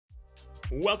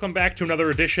Welcome back to another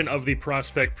edition of the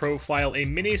Prospect Profile, a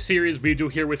mini-series we do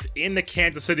here within the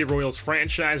Kansas City Royals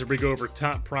franchise, where we go over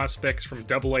top prospects from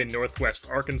AA Northwest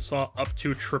Arkansas up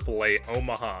to AAA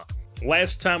Omaha.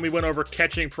 Last time we went over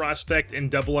catching prospect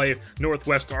in AA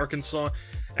Northwest Arkansas,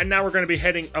 and now we're going to be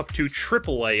heading up to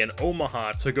AAA in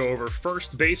Omaha to go over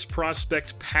first base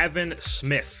prospect Pavin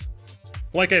Smith.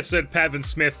 Like I said, Pavin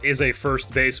Smith is a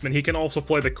first baseman. He can also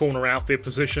play the corner outfield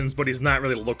positions, but he's not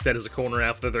really looked at as a corner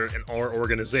outfielder in our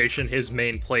organization. His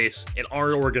main place in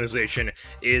our organization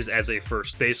is as a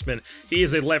first baseman. He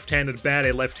is a left-handed bat,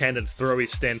 a left-handed throw. He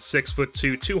stands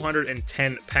 6'2",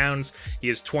 210 pounds. He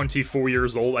is 24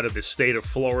 years old, out of the state of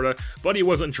Florida, but he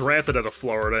wasn't drafted out of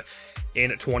Florida in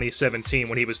 2017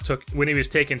 when he was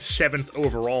taken 7th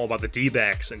overall by the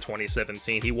D-backs in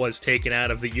 2017. He was taken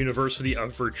out of the University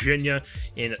of Virginia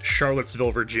in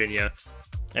Charlottesville, Virginia.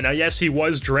 And now, yes, he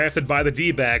was drafted by the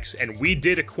D-backs, and we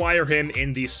did acquire him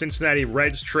in the Cincinnati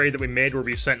Reds trade that we made, where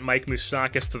we sent Mike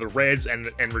Moustakas to the Reds, and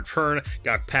in return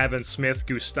got Pavin Smith,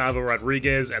 Gustavo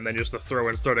Rodriguez, and then just a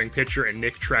throw-in starting pitcher in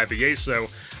Nick Travieso.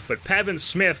 But Pavin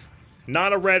Smith,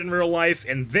 not a Red in real life,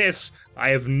 and this, I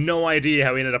have no idea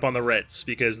how he ended up on the Reds,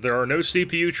 because there are no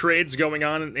CPU trades going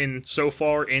on so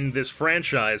far in this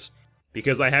franchise,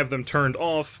 because I have them turned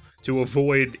off to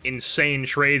avoid insane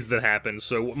trades that happen.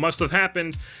 So what must have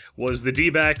happened was the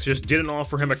D-backs just didn't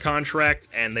offer him a contract,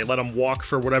 and they let him walk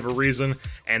for whatever reason,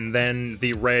 and then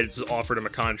the Reds offered him a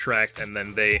contract, and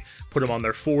then they put him on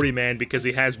their 40-man because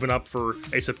he has been up for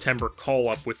a September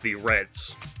call-up with the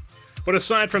Reds. But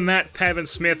aside from that, Pavin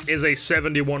Smith is a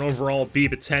 71 overall B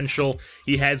potential.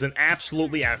 He has an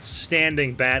absolutely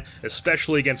outstanding bat,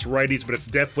 especially against righties, but it's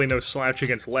definitely no slouch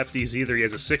against lefties either. He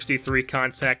has a 63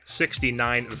 contact,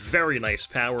 69 very nice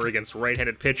power against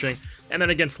right-handed pitching, and then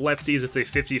against lefties, it's a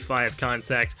 55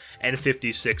 contact and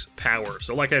 56 power.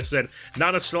 So like I said,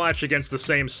 not a slouch against the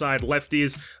same side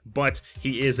lefties, but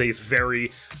he is a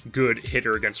very good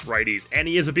hitter against righties. And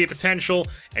he is a B potential,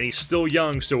 and he's still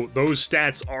young, so those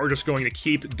stats are just going to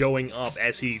keep going up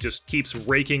as he just keeps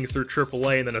raking through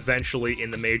AAA and then eventually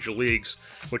in the major leagues,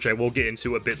 which I will get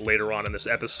into a bit later on in this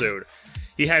episode.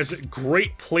 He has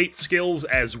great plate skills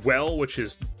as well, which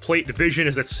his plate division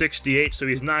is at 68, so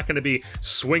he's not going to be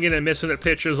swinging and missing at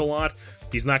pitches a lot.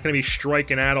 He's not going to be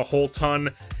striking out a whole ton.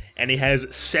 And he has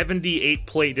 78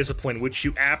 plate discipline, which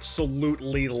you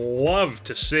absolutely love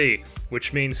to see,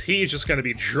 which means he's just going to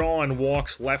be drawing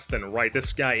walks left and right.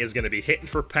 This guy is going to be hitting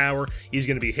for power, he's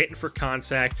going to be hitting for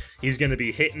contact, he's going to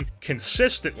be hitting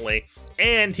consistently,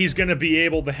 and he's going to be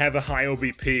able to have a high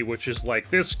OBP, which is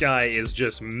like, this guy is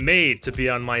just made to be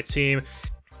on my team.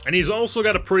 And he's also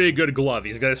got a pretty good glove.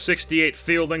 He's got a 68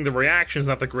 fielding. The reaction's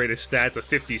not the greatest stat. It's a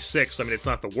 56. I mean, it's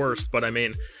not the worst, but I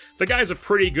mean, the guy's a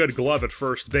pretty good glove at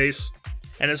first base.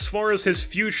 And as far as his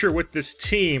future with this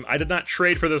team, I did not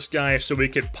trade for this guy so we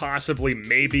could possibly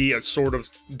maybe sort of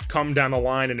come down the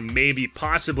line and maybe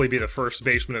possibly be the first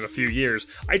baseman in a few years.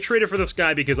 I traded for this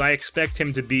guy because I expect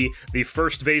him to be the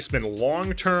first baseman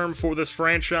long-term for this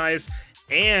franchise,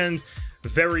 and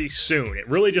very soon. It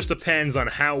really just depends on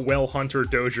how well Hunter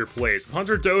Dozier plays. If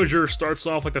Hunter Dozier starts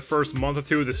off like the first month or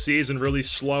two of the season really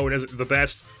slow and isn't the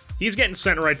best, he's getting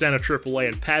sent right down to AAA,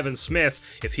 and Pavin Smith,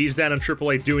 if he's down in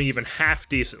AAA doing even half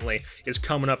decently, is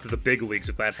coming up to the big leagues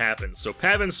if that happens. So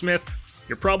Pavin Smith,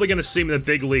 you're probably going to see him in the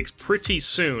big leagues pretty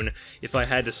soon, if I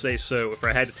had to say so, if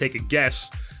I had to take a guess.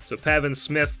 So Pavin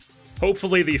Smith,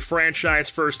 hopefully the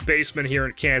franchise first baseman here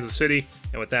in Kansas City.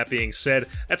 And with that being said,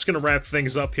 that's going to wrap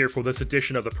things up here for this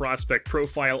edition of the Prospect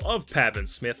Profile of Pavin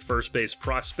Smith, first base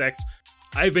prospect.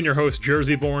 I've been your host,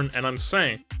 Jersey-born, and I'm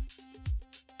saying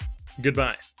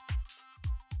goodbye.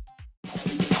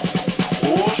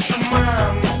 Ocean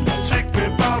Man.